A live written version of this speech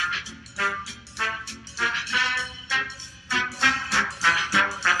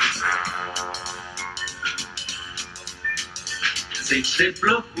zeci de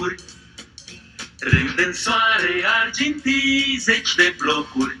blocuri, rând în soare argintii, zeci de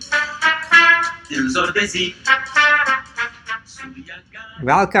blocuri, în zor de zi.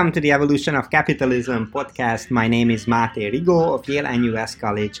 Welcome to the Evolution of Capitalism podcast. My name is Mate Rigo of Yale and US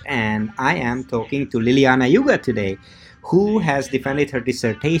College, and I am talking to Liliana Iuga today, who has defended her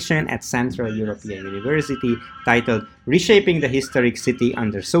dissertation at Central European University titled Reshaping the Historic City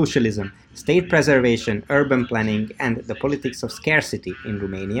Under Socialism, State Preservation, Urban Planning, and the Politics of Scarcity in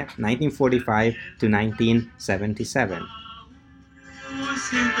Romania, 1945 to 1977.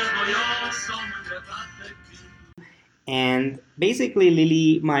 And basically,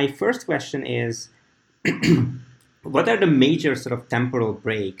 Lily, my first question is, what are the major sort of temporal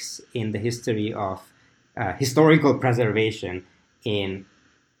breaks in the history of historical preservation in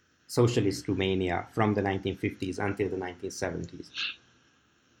socialist Romania from the 1950s until the 1970s?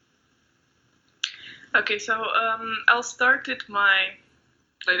 Okay, so I'll start at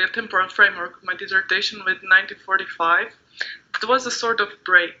the temporal framework of my dissertation with 1945. It was a sort of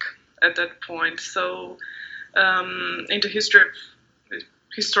break at that point. So in the history of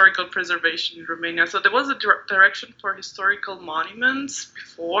historical preservation in Romania. So there was a direction for historical monuments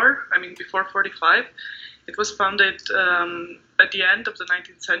before 45. It was founded at the end of the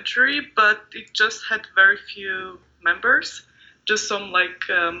 19th century, but it just had very few members, just some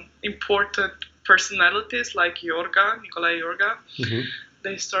important personalities like Nicolae Iuga,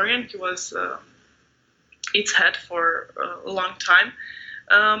 the historian. He was its head for a long time,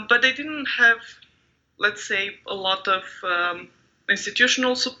 but they didn't have, let's say, a lot of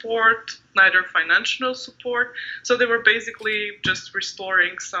institutional support, neither financial support. So they were basically just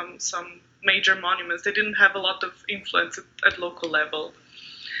restoring some major monuments. They didn't have a lot of influence at local level.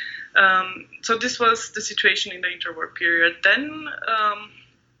 So this was the situation in the interwar period. Then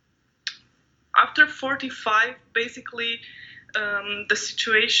after 45, basically the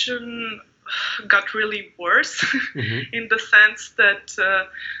situation got really worse in the sense that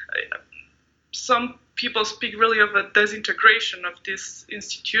some people speak really of a disintegration of this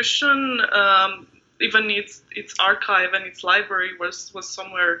institution. Even its archive and its library was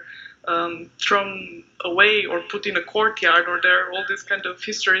somewhere thrown away or put in a courtyard, or there are all these kind of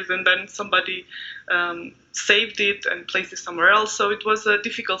histories, and then somebody saved it and placed it somewhere else. So it was a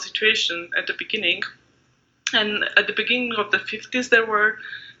difficult situation at the beginning. And at the beginning of the 50s, there were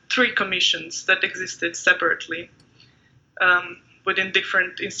 3 commissions that existed separately within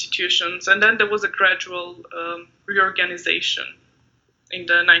different institutions. And then there was a gradual reorganization in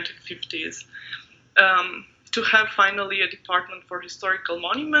the 1950s to have finally a department for historical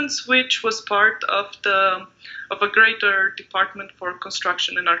monuments, which was part of a greater department for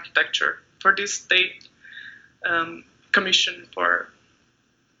construction and architecture, for this state commission for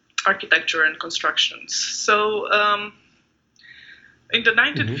architecture and constructions. So in the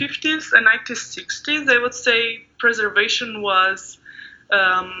 1950s and 1960s, I would say preservation was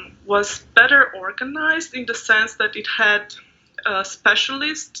better organized in the sense that it had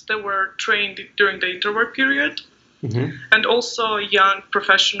specialists that were trained during the interwar period, and also young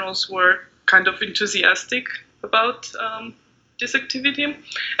professionals were kind of enthusiastic about this activity,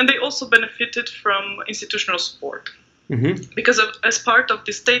 and they also benefited from institutional support. Because as part of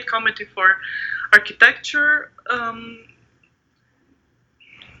the State Committee for Architecture,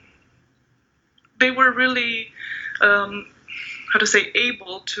 they were really,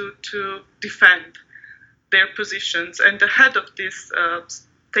 able to defend their positions. And the head of this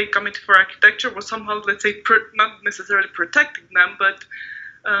State Committee for Architecture was somehow, let's say, not necessarily protecting them, but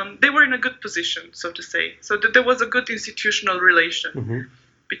they were in a good position, so to say. So that there was a good institutional relation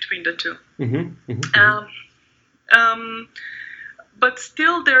between the two. But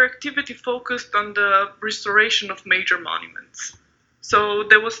still, their activity focused on the restoration of major monuments. So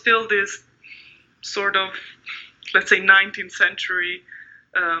there was still this sort of, let's say, 19th century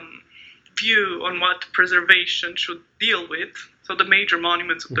view on what preservation should deal with. So the major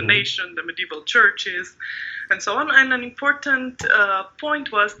monuments of the nation, the medieval churches, and so on. And an important point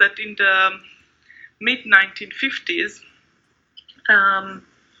was that in the mid-1950s,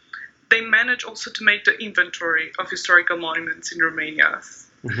 they managed also to make the inventory of historical monuments in Romania.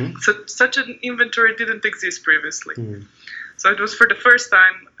 So such an inventory didn't exist previously. So it was for the first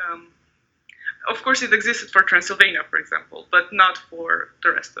time. Of course, it existed for Transylvania, for example, but not for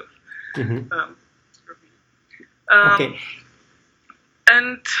the rest of Romania. Okay.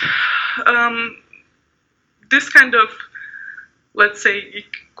 And this kind of, let's say,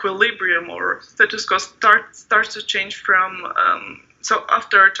 equilibrium or status quo starts to change from. So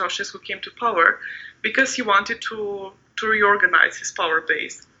after Ceaușescu came to power, because he wanted to reorganize his power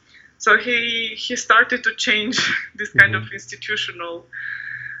base. So he started to change this kind of institutional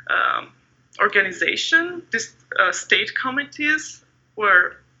organization. These state committees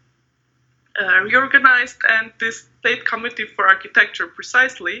were reorganized, and this state committee for architecture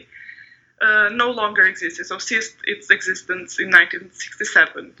precisely no longer existed. So ceased its existence in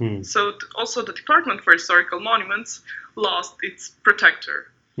 1967. So also the Department for Historical Monuments lost its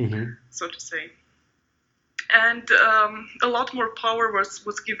protector, so to say. And a lot more power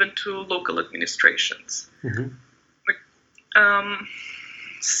was given to local administrations.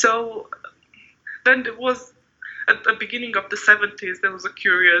 So then there was, at the beginning of the 70s, there was a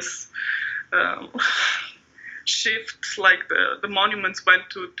curious shift, like the monuments went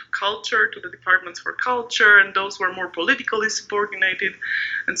to culture, to the departments for culture, and those were more politically subordinated,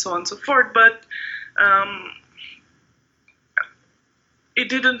 and so on and so forth. But it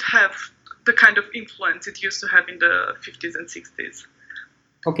didn't have the kind of influence it used to have in the 50s and 60s.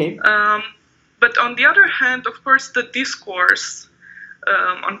 Okay. But on the other hand, of course, the discourse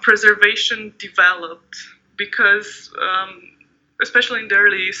on preservation developed because, especially in the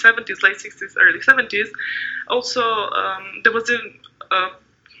early 70s, late 60s, early 70s, also there was a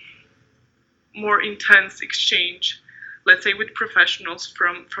more intense exchange, let's say, with professionals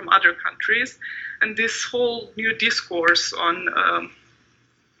from other countries, and this whole new discourse on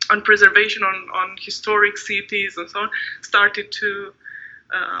preservation, on historic cities and so on, started to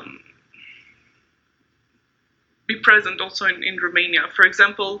be present also in Romania. For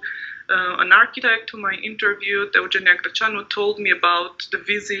example, an architect whom I interviewed, Eugenia Grăceanu, told me about the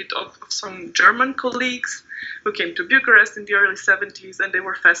visit of some German colleagues who came to Bucharest in the early 70s, and they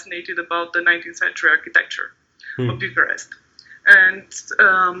were fascinated about the 19th century architecture of Bucharest. And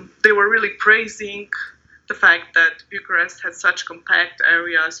they were really praising the fact that Bucharest had such compact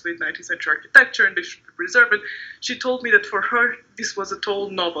areas with 19th century architecture and they should be preserved. She told me that for her, this was a total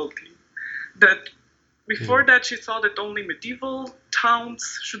novelty. That before that, she thought that only medieval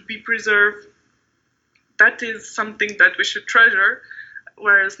towns should be preserved. That is something that we should treasure,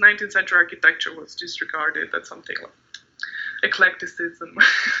 whereas 19th century architecture was disregarded. That's something like eclecticism.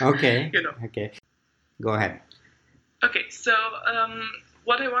 Okay. Okay. Go ahead. Okay, so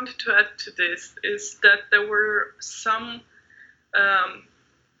what I wanted to add to this is that there were some,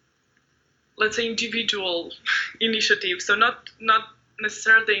 let's say, individual initiatives. So not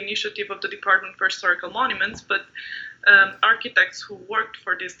necessarily the initiative of the Department for Historical Monuments, but architects who worked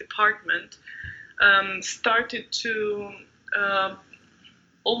for this department started to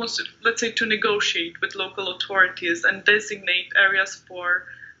almost, let's say, to negotiate with local authorities and designate areas for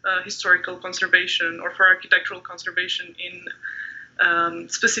historical conservation or for architectural conservation in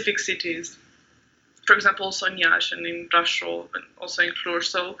specific cities. For example, also in Iași and in Brașov and also in Cluj.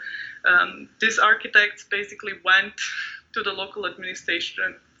 So these architects basically went to the local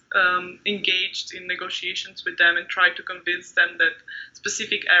administration, engaged in negotiations with them and tried to convince them that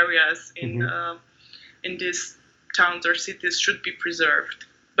specific areas in these towns or cities should be preserved.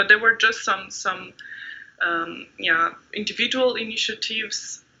 But there were just some individual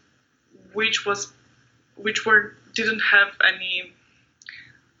initiatives which didn't have any,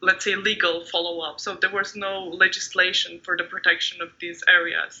 let's say, legal follow-up. So there was no legislation for the protection of these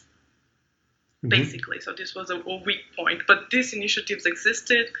areas, basically. So this was a weak point. But these initiatives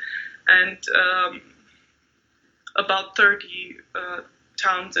existed, and about 30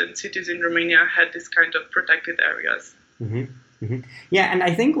 towns and cities in Romania had this kind of protected areas. Yeah, and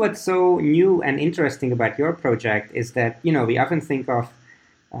I think what's so new and interesting about your project is that, we often think of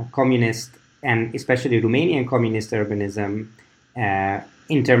communist and especially Romanian communist urbanism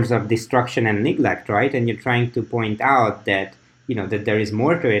in terms of destruction and neglect, right? And you're trying to point out that, that there is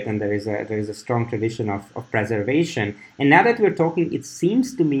more to it and there is a strong tradition of preservation. And now that we're talking, it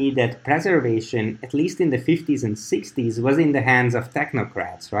seems to me that preservation, at least in the 50s and 60s, was in the hands of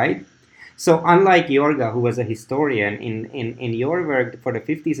technocrats, right? So unlike Iuga, who was a historian, in your work for the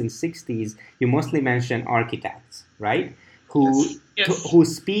 50s and 60s, you mostly mention architects, right? Who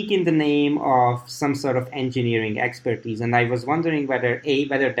speak in the name of some sort of engineering expertise. And I was wondering whether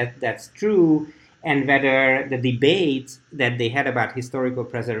that's true, and whether the debates that they had about historical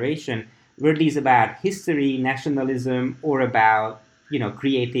preservation were these about history, nationalism, or about,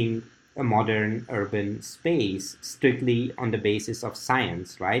 creating a modern urban space strictly on the basis of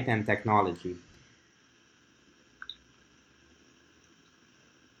science, right, and technology.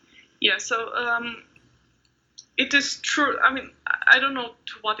 Yeah, so it is true. I mean, I don't know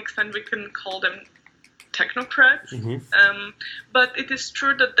to what extent we can call them technocrats, but it is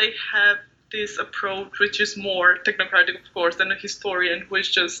true that they have this approach, which is more technocratic, of course, than a historian who is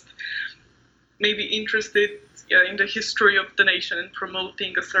just maybe interested in the history of the nation and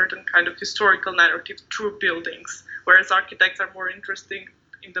promoting a certain kind of historical narrative through buildings, whereas architects are more interested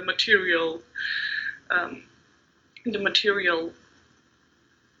in the material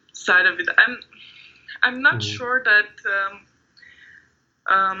side of it. I'm not sure that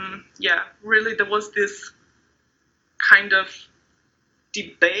really there was this kind of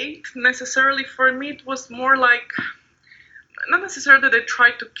debate necessarily. For me, it was more like, not necessarily that they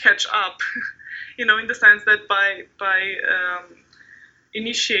tried to catch up, in the sense that by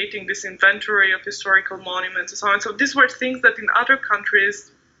initiating this inventory of historical monuments and so on. So these were things that in other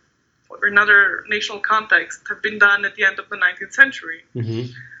countries or in other national contexts have been done at the end of the 19th century.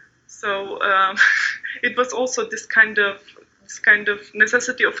 Mm-hmm. So it was also this kind of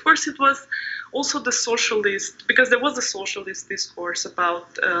necessity. Of course, it was also the socialist, because there was a socialist discourse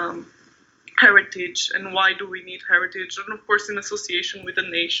about heritage and why do we need heritage, and of course in association with the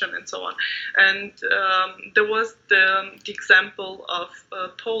nation and so on. And there was the example of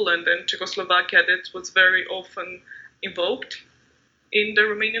Poland and Czechoslovakia that was very often invoked in the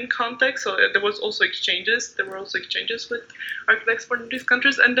Romanian context. So there were also exchanges with architects from these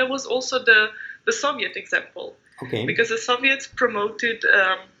countries, and there was also the Soviet example. Okay. Because the Soviets promoted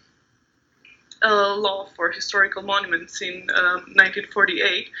a law for historical monuments in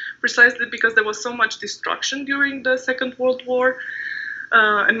 1948, precisely because there was so much destruction during the Second World War,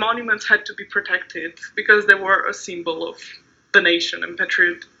 and monuments had to be protected because they were a symbol of the nation and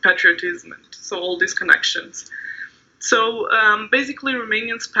patriotism, and so all these connections. So basically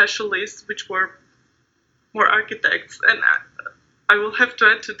Romanian specialists, which were more architects, and I will have to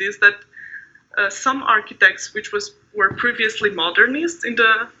add to this that some architects which were previously modernists in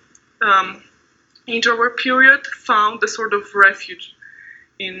the interwar period found a sort of refuge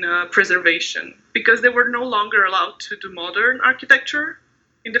in preservation, because they were no longer allowed to do modern architecture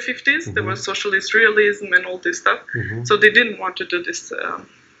in the 50s. Mm-hmm. There was socialist realism and all this stuff. Mm-hmm. So they didn't want to do this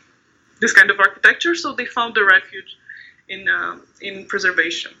kind of architecture, so they found a refuge in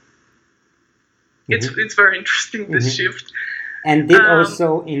preservation. Mm-hmm. It's very interesting, this mm-hmm. shift. And did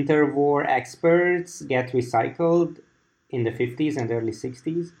also interwar experts get recycled in the 50s and early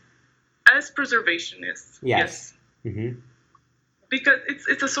 60s? As preservationists, yes. Mm-hmm. Because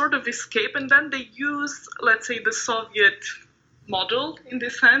it's a sort of escape, and then they use, let's say, the Soviet model in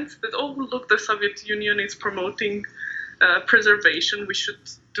this sense, that, oh, look, the Soviet Union is promoting preservation, we should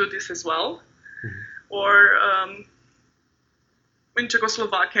do this as well. Mm-hmm. Or in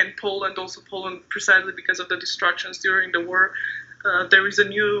Czechoslovakia and Poland, precisely because of the destructions during the war, there is a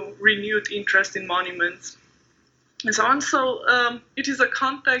renewed interest in monuments and so on. So it is a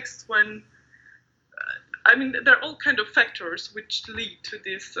context when, there are all kind of factors which lead to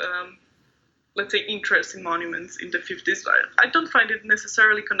this, let's say, interest in monuments in the 50s. I don't find it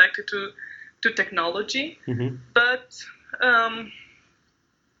necessarily connected to technology, mm-hmm. but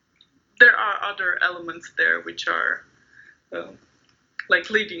there are other elements there which are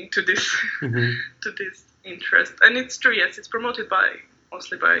leading to this mm-hmm. to this interest. And it's true, yes, it's promoted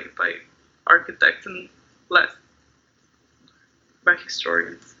mostly by architects and less by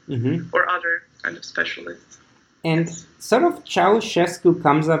historians mm-hmm. or other kind of specialists. And sort of Ceaușescu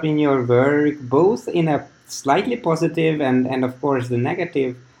comes up in your work both in a slightly positive and of course the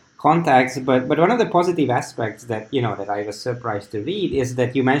negative context, but one of the positive aspects that I was surprised to read is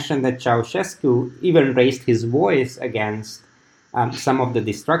that you mentioned that Ceaușescu even raised his voice against some of the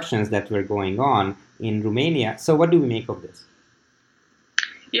destructions that were going on in Romania. So what do we make of this?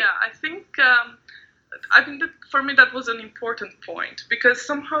 Yeah, I think that for me that was an important point, because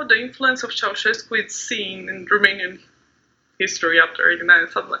somehow the influence of Ceaușescu is seen in Romanian history after 89,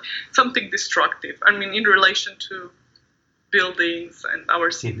 something destructive. In relation to buildings and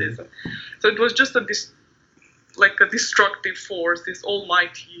our cities. Mm-hmm. So it was just a destructive force, this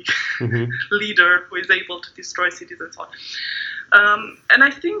almighty mm-hmm. leader who is able to destroy cities and so on. And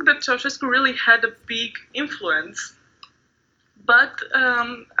I think that Ceaușescu really had a big influence, but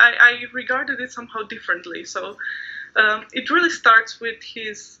I regarded it somehow differently. So it really starts with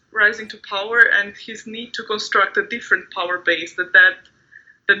his rising to power and his need to construct a different power base that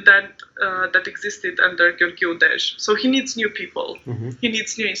existed under Gheorghe Dej. So he needs new people. Mm-hmm. He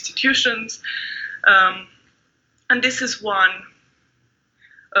needs new institutions. And this is one,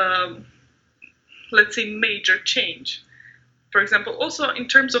 let's say, major change. For example, also in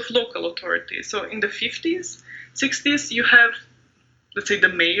terms of local authority. So in the 50s, 60s, you have, let's say, the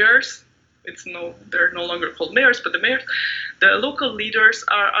mayors. They're no longer called mayors, but the mayors. The local leaders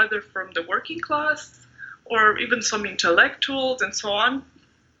are either from the working class or even some intellectuals and so on.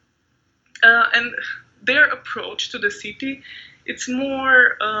 And their approach to the city, it's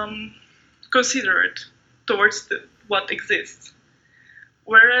more considerate towards what exists.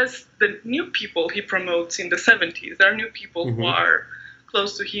 Whereas the new people he promotes in the 70s, there are new people who are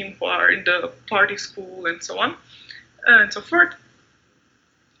close to him, who are in the party school and so on and so forth.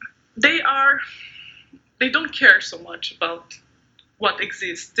 They don't care so much about what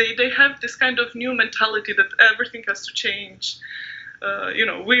exists. They have this kind of new mentality that everything has to change.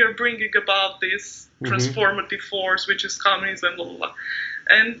 We are bringing about this transformative force, which is communism, blah, blah, blah.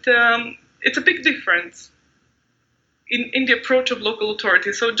 And it's a big difference in the approach of local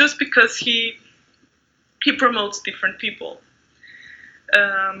authorities. So just because he promotes different people.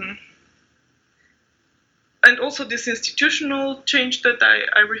 And also this institutional change that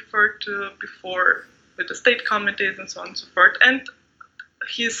I referred to before with the state committees and so on and so forth. And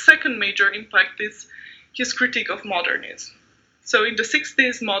his second major impact is his critique of modernism. So in the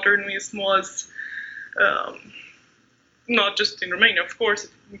 60s, modernism was not just in Romania, of course,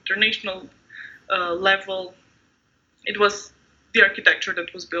 at international level. It was the architecture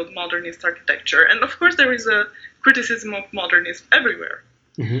that was built, modernist architecture. And of course, there is a criticism of modernism everywhere.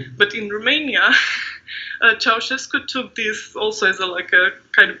 But in Romania, Ceaușescu took this also as a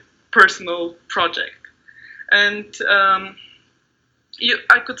kind of personal project. And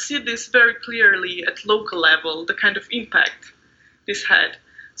I could see this very clearly at local level, the kind of impact this had.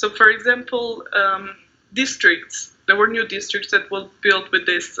 So, for example, districts, there were new districts that were built with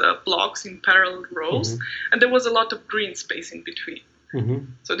these blocks in parallel rows, and there was a lot of green space in between.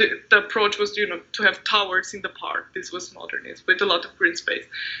 So the approach was, to have towers in the park. This was modernist, with a lot of green space.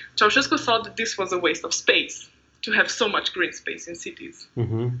 Ceaușescu thought that this was a waste of space, to have so much green space in cities.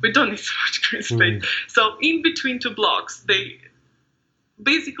 We don't need so much green space. So in between two blocks,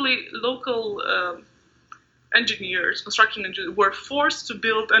 local engineers, construction engineers, were forced to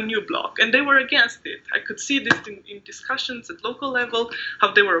build a new block, and they were against it. I could see this in discussions at local level,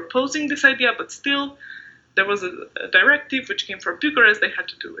 how they were opposing this idea, but still there was a directive which came from Bucharest, they had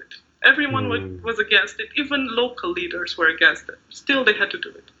to do it. Everyone was against it, even local leaders were against it. Still they had to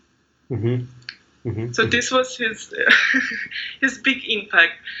do it. So this was his his big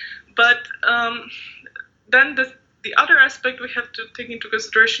impact. But then the other aspect we have to take into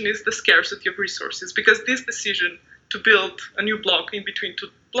consideration is the scarcity of resources, because this decision to build a new block in between two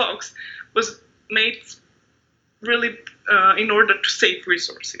blocks was made really in order to save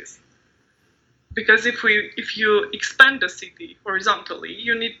resources. Because if you expand the city horizontally,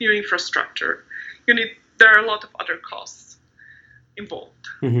 you need new infrastructure. There are a lot of other costs involved,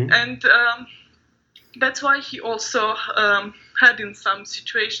 and that's why he also had in some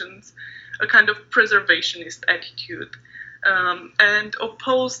situations a kind of preservationist attitude and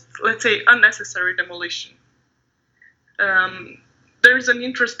opposed, let's say, unnecessary demolition. There is an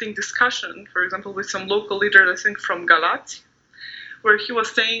interesting discussion, for example, with some local leaders, I think from Galați, where he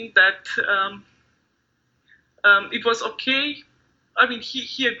was saying that it was okay. I mean,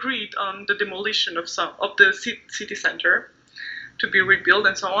 he agreed on the demolition of the city center to be rebuilt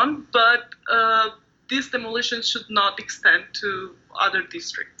and so on, but these demolitions should not extend to other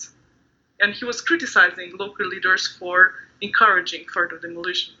districts. And he was criticizing local leaders for encouraging further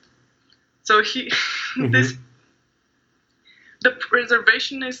demolition. So the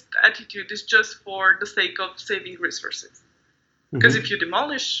preservationist attitude is just for the sake of saving resources. Because if you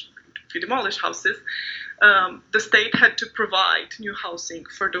demolish houses, the state had to provide new housing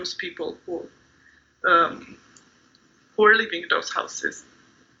for those people who are living in those houses.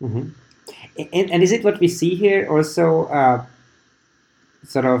 And is it what we see here also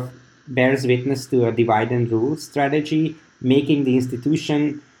sort of bears witness to a divide and rule strategy, making the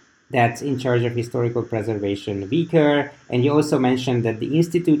institution that's in charge of historical preservation weaker? And you also mentioned that the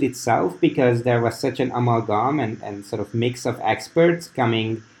institute itself, because there was such an amalgam and sort of mix of experts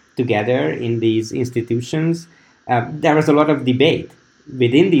coming together in these institutions, there was a lot of debate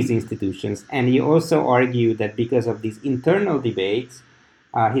within these institutions. And you also argue that because of these internal debates,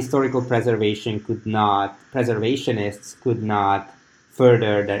 historical preservationists could not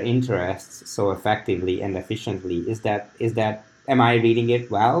further their interests so effectively and efficiently. Is that am I reading it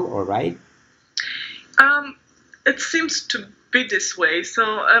well or right? It seems to be this way. So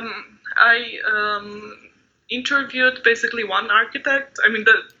I interviewed basically one architect. I mean,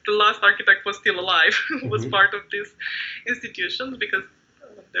 the last architect was still alive, was part of these institutions, because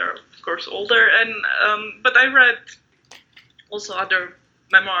they're of course older. And but I read also other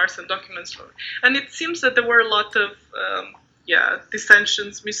memoirs and documents, and it seems that there were a lot of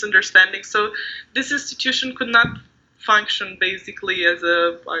dissensions, misunderstandings. So this institution could not function basically as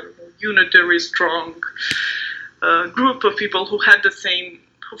a unitary, strong group of people who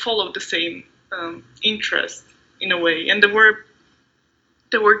followed the same interest in a way. And there were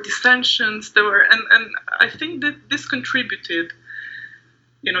there were dissensions, and I think that this contributed,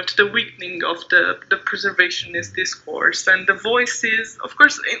 to the weakening of the preservationist discourse and the voices. Of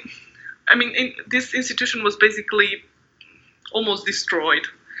course, this institution was basically almost destroyed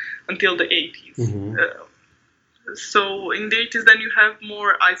until the 80s. Mm-hmm. So in the 80s, then you have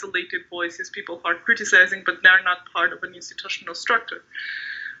more isolated voices, people who are criticizing, but they're not part of an institutional structure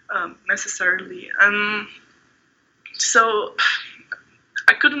necessarily. So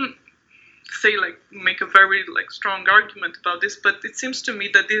I couldn't say make a very strong argument about this, but it seems to me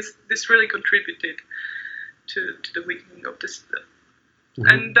that this really contributed to the weakening of this. Mm-hmm.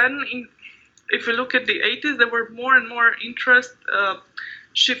 And then if we look at the 80s, there were more and more interest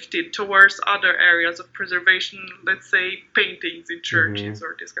shifted towards other areas of preservation, let's say paintings in churches, mm-hmm.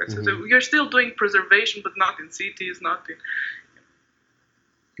 or this kind of stuff. So we are still doing preservation, but not in cities, not in.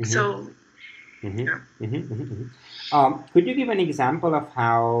 Mm-hmm. So, mm-hmm. yeah. Mm-hmm. Mm-hmm. Could you give an example of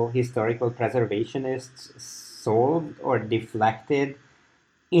how historical preservationists solved or deflected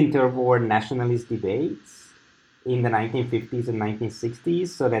interwar nationalist debates in the 1950s and 1960s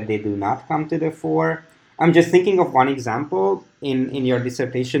so that they do not come to the fore? I'm just thinking of one example in your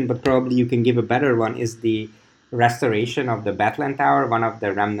dissertation, but probably you can give a better one, is the restoration of the Bethlen Tower, one of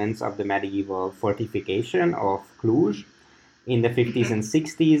the remnants of the medieval fortification of Cluj in the 50s and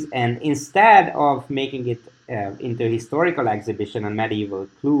 60s. And instead of making it into a historical exhibition on medieval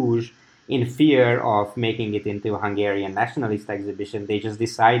Cluj, in fear of making it into a Hungarian nationalist exhibition, they just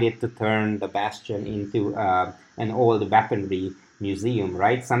decided to turn the bastion into an old weaponry museum,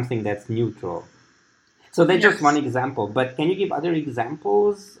 right? Something that's neutral. So that's just one example, but can you give other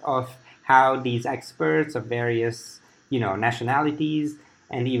examples of how these experts of various, nationalities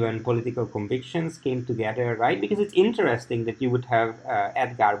and even political convictions came together, right? Because it's interesting that you would have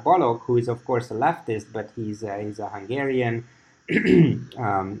Edgar Balogh, who is of course a leftist, but he's a Hungarian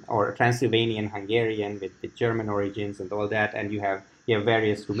or a Transylvanian Hungarian with German origins and all that, and you have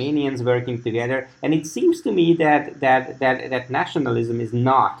various Romanians working together, and it seems to me that nationalism is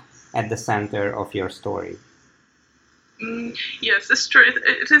not at the center of your story. Yes, it's true.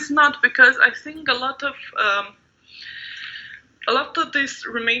 It is not, because I think a lot of these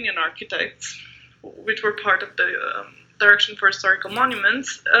Romanian architects, which were part of the Direction for Historical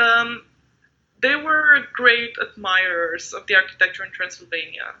Monuments, they were great admirers of the architecture in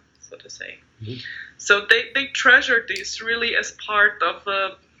Transylvania, so to say. Mm-hmm. So they treasured this really as part of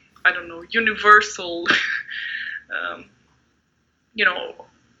a, universal,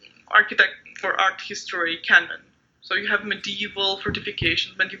 architect for art history canon. So you have medieval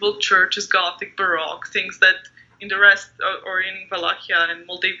fortifications, medieval churches, Gothic, Baroque, things that in the rest, or in Wallachia and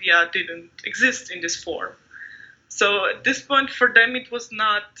Moldavia, didn't exist in this form. So at this point, for them, it was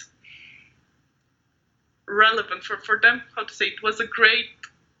not relevant. For them, it was a great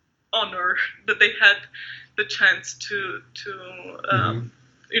honor that they had the chance to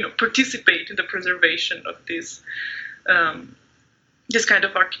participate in the preservation of this kind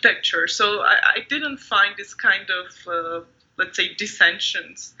of architecture. So I didn't find this kind of, let's say,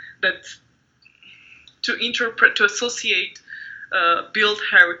 dissensions that to associate built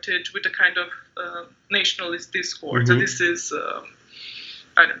heritage with a kind of nationalist discourse. Mm-hmm. So this is,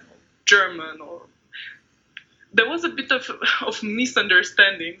 German, or there was a bit of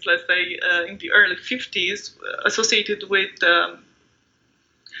misunderstandings, let's say, in the early 50s associated with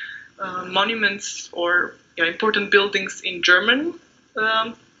monuments or important buildings in German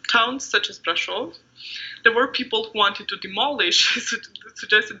towns such as Brasov. There were people who wanted to demolish,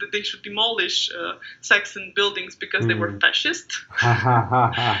 suggested that they should demolish Saxon buildings because they were fascist.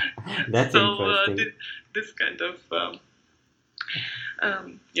 That's interesting. This kind of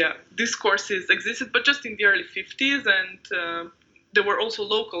discourses existed, but just in the early 50s, and there were also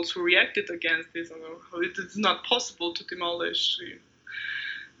locals who reacted against this. It is not possible to demolish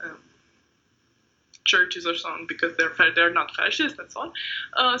churches or so on because they're not fascist and so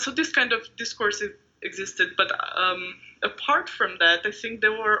on. So this kind of discourse existed, but apart from that, I think they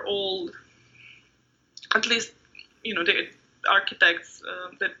were all, at least the architects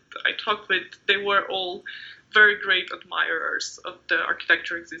that I talked with, they were all very great admirers of the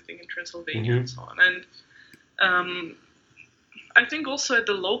architecture existing in Transylvania and so on. And I think also at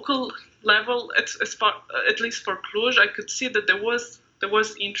the local level, at least for Cluj, I could see that there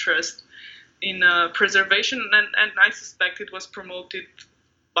was interest in preservation, and I suspect it was promoted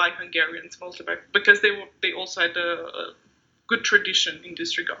by Hungarians mostly, because they also had a good tradition in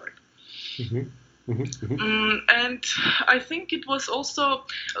this regard. Mm-hmm. And I think it was also,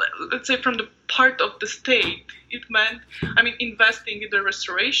 let's say, from the part of the state, it meant, investing in the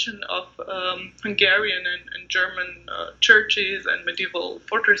restoration of Hungarian and German churches and medieval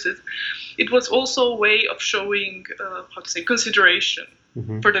fortresses. It was also a way of showing, consideration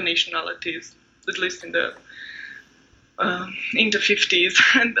for the nationalities, at least in the 50s.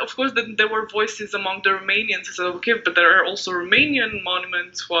 And of course, then there were voices among the Romanians who said, okay, but there are also Romanian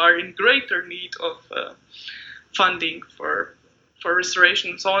monuments who are in greater need of funding for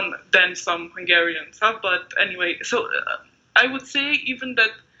restoration and so on than some Hungarians have. But anyway, so I would say even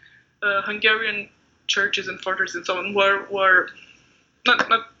that Hungarian churches and fortresses and so on were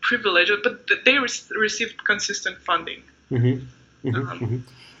not privileged, but they received consistent funding.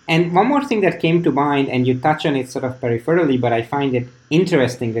 And one more thing that came to mind, and you touch on it sort of peripherally, but I find it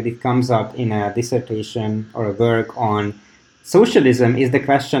interesting that it comes up in a dissertation or a work on socialism, is the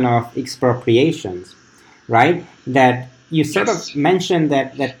question of expropriations, right? That you sort of mentioned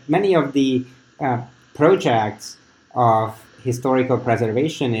that many of the projects of historical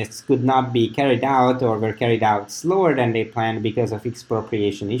preservationists could not be carried out or were carried out slower than they planned because of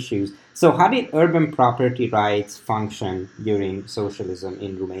expropriation issues. So how did urban property rights function during socialism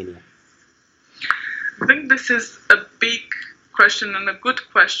in Romania? I think this is a big question and a good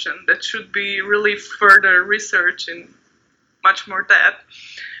question that should be really further researched in much more depth.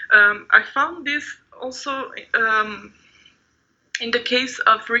 I found this also in the case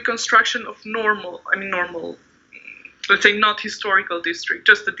of reconstruction of normal, let's say not historical district,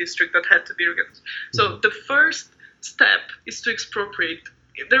 just a district that had to be reconstructed. So the first step is to expropriate.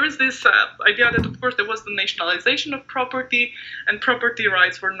 There is this idea that, of course, there was the nationalization of property and property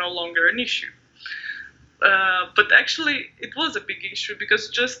rights were no longer an issue. But actually, it was a big issue because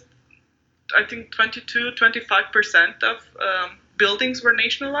just, I think, 22-25% of buildings were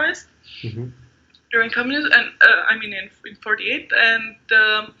nationalized during communism, and in 48, and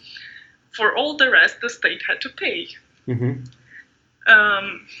for all the rest, the state had to pay.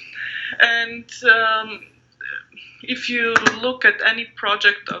 If you look at any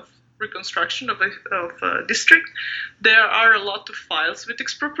project of reconstruction of a district, there are a lot of files with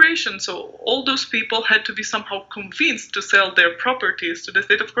expropriation. So all those people had to be somehow convinced to sell their properties to the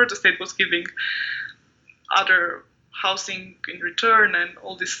state. Of course, the state was giving other housing in return and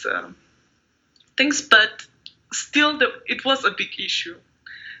all these things, but still it was a big issue.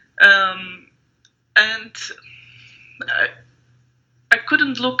 And I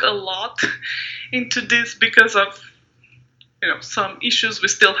couldn't look a lot into this because of some issues we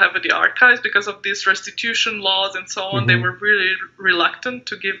still have at the archives because of these restitution laws and so on. They were really reluctant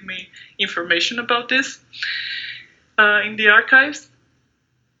to give me information about this in the archives.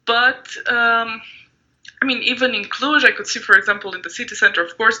 But even in Cluj, I could see, for example, in the city center,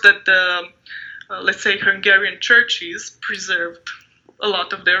 of course, that the let's say Hungarian churches preserved a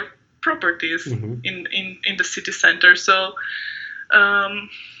lot of their properties in the city center. So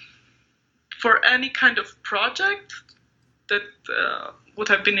for any kind of project that would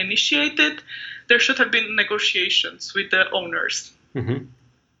have been initiated, there should have been negotiations with the owners.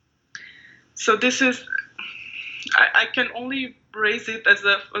 So this is, I can only raise it as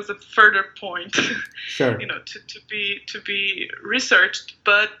a further point, sure. to be researched,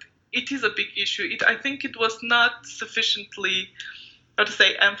 but it is a big issue. I think it was not sufficiently,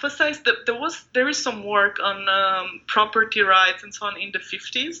 emphasized. There is some work on property rights and so on in the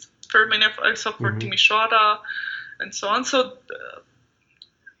 50s. For many of also for Timișoara and so on. So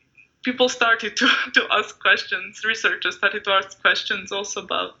people started to ask questions. Researchers started to ask questions also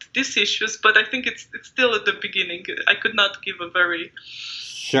about these issues. But I think it's still at the beginning. I could not give a very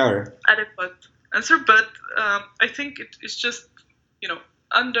adequate answer. But I think it's just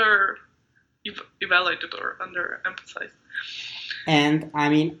under evaluated or under emphasized. And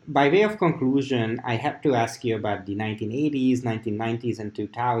by way of conclusion, I have to ask you about the 1980s, 1990s, and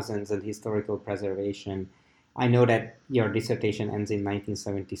 2000s and historical preservation. I know that your dissertation ends in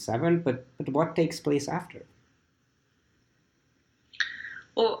 1977, but what takes place after?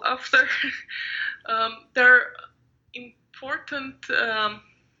 Well, after there are important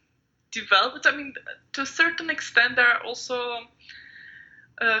developments. To a certain extent, there are also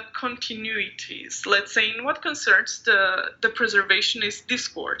continuities. Let's say in what concerns the preservationist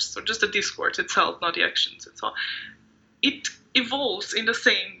discourse, so just the discourse itself, not the actions and so on. It evolves in the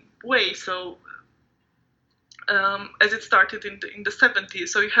same way. So as it started in the 70s,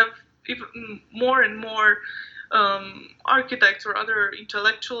 so you have even more and more architects or other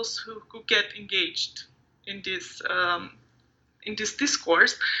intellectuals who get engaged in this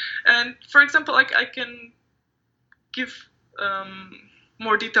discourse. And for example, I can give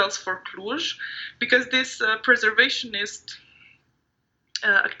more details for Cluj, because this preservationist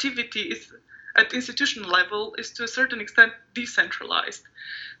activity is at institutional level is to a certain extent decentralized.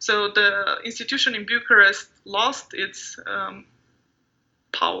 So the institution in Bucharest lost its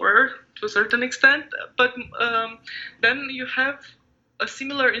power to a certain extent, but then you have a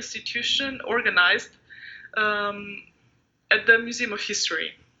similar institution organized at the Museum of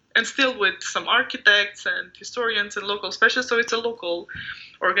History, and still with some architects and historians and local specialists, so it's a local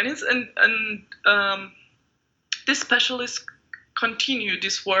organism, and these specialists continue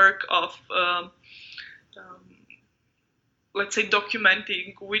this work of let's say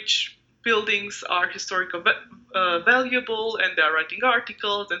documenting which buildings are historically valuable, and they are writing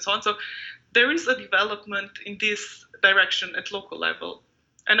articles and so on. So there is a development in this direction at local level,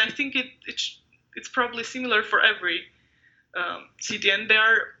 and I think it's probably similar for every city, and they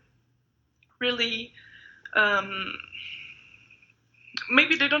are really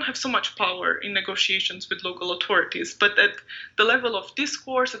maybe they don't have so much power in negotiations with local authorities, but at the level of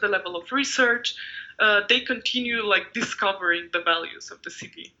discourse, at the level of research, they continue like discovering the values of the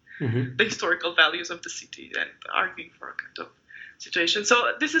city, the historical values of the city, and arguing for a kind of situation.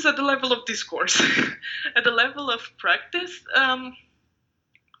 So this is at the level of discourse. At the level of practice,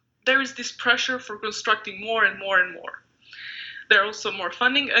 there is this pressure for constructing more and more and more. There are also more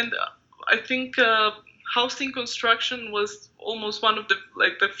funding, and I think housing construction was almost one of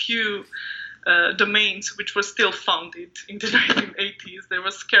the few domains which was still funded in the 1980s. There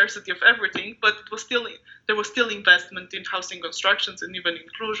was scarcity of everything, but there was still investment in housing constructions, and even in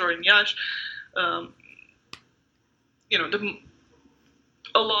Cluj or in Iași,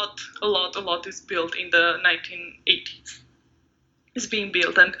 a lot is built in the 1980s. Is being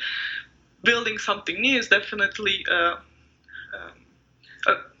built, and building something new is definitely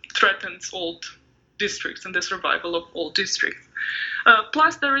threatens old districts and the survival of old districts.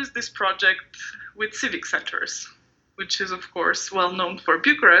 Plus, there is this project with civic centers, which is, of course, well known for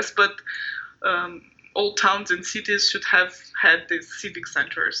Bucharest, but all towns and cities should have had these civic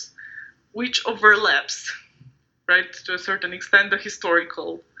centers, which overlaps, right, to a certain extent, the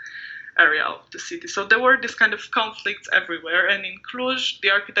historical area of the city. So there were this kind of conflicts everywhere, and in Cluj,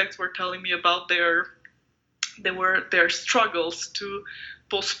 the architects were telling me about their struggles to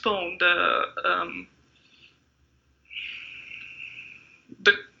postpone the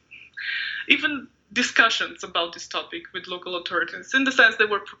even discussions about this topic with local authorities, in the sense they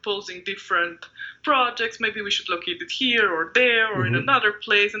were proposing different projects. Maybe we should locate it here or there or in another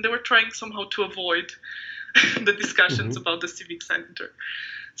place, and they were trying somehow to avoid the discussions about the civic center.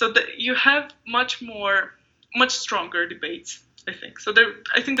 So you have much stronger debates, I think. So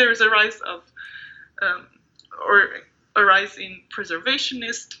I think there is a rise of a rise in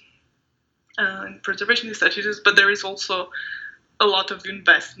preservationist attitudes, but there is also a lot of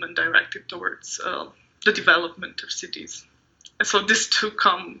investment directed towards the development of cities. And so these two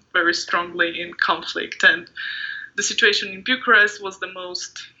come very strongly in conflict, and the situation in Bucharest was the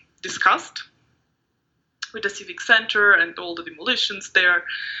most discussed, with the civic center and all the demolitions there.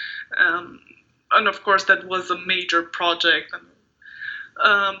 And of course, that was a major project.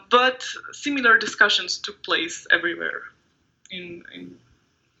 But similar discussions took place everywhere in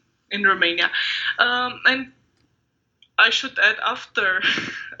Romania. And I should add, after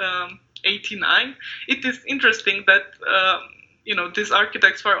 89, it is interesting that these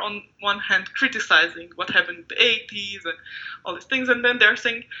architects were on one hand criticizing what happened in the 80s and all these things, and then they're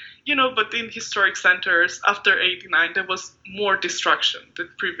saying, but in historic centers after 89 there was more destruction than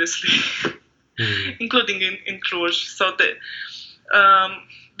previously, including in Cluj. So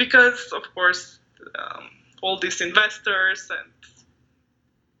because of course all these investors, and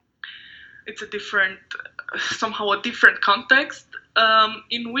it's somehow a different context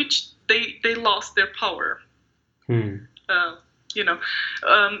in which they lost their power.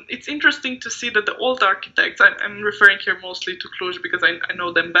 It's interesting to see that the old architects, I'm referring here mostly to Cluj because I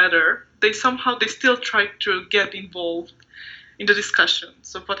know them better, they still try to get involved in the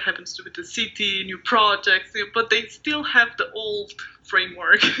discussions of what happens to the city, new projects, but they still have the old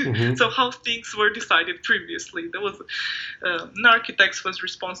framework. So how things were decided previously. There was an architect was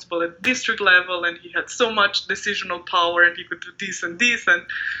responsible at district level, and he had so much decisional power, and he could do this and this. And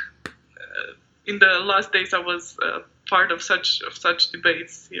in the last days, I was part of such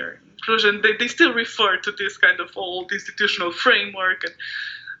debates here in Cluj, and they still refer to this kind of old institutional framework.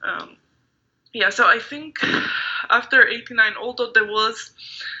 And so I think after 89, although there was,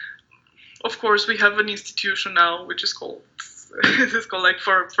 of course, we have an institution now which is called like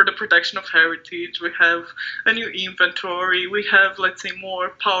for the protection of heritage. We have a new inventory. We have, let's say, more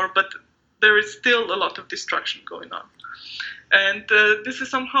power, but there is still a lot of destruction going on. And this is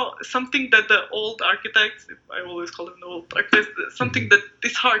somehow something that the old architects, I always call them the old architects, something that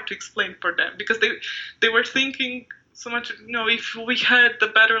is hard to explain for them, because they were thinking so much, if we had the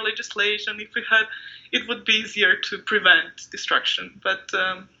better legislation, it would be easier to prevent destruction. But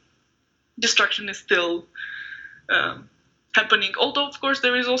destruction is still happening. Although, of course,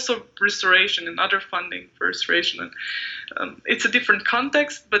 there is also restoration and other funding for restoration. And it's a different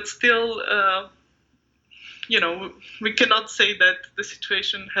context, but still, we cannot say that the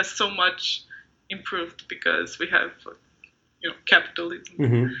situation has so much improved because we have,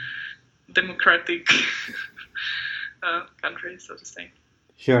 capitalism, democratic countries, so to say.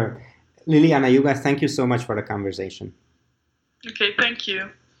 Sure. Liliana Iuga, thank you so much for the conversation. Okay, thank you.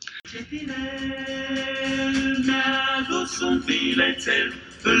 Mi-a dus un bilețel,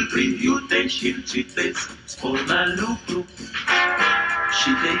 îl prind iute și-l citesc, spor la lucru și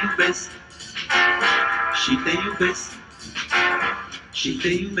te iubesc, și te iubesc, și te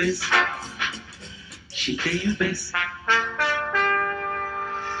iubesc, și te iubesc.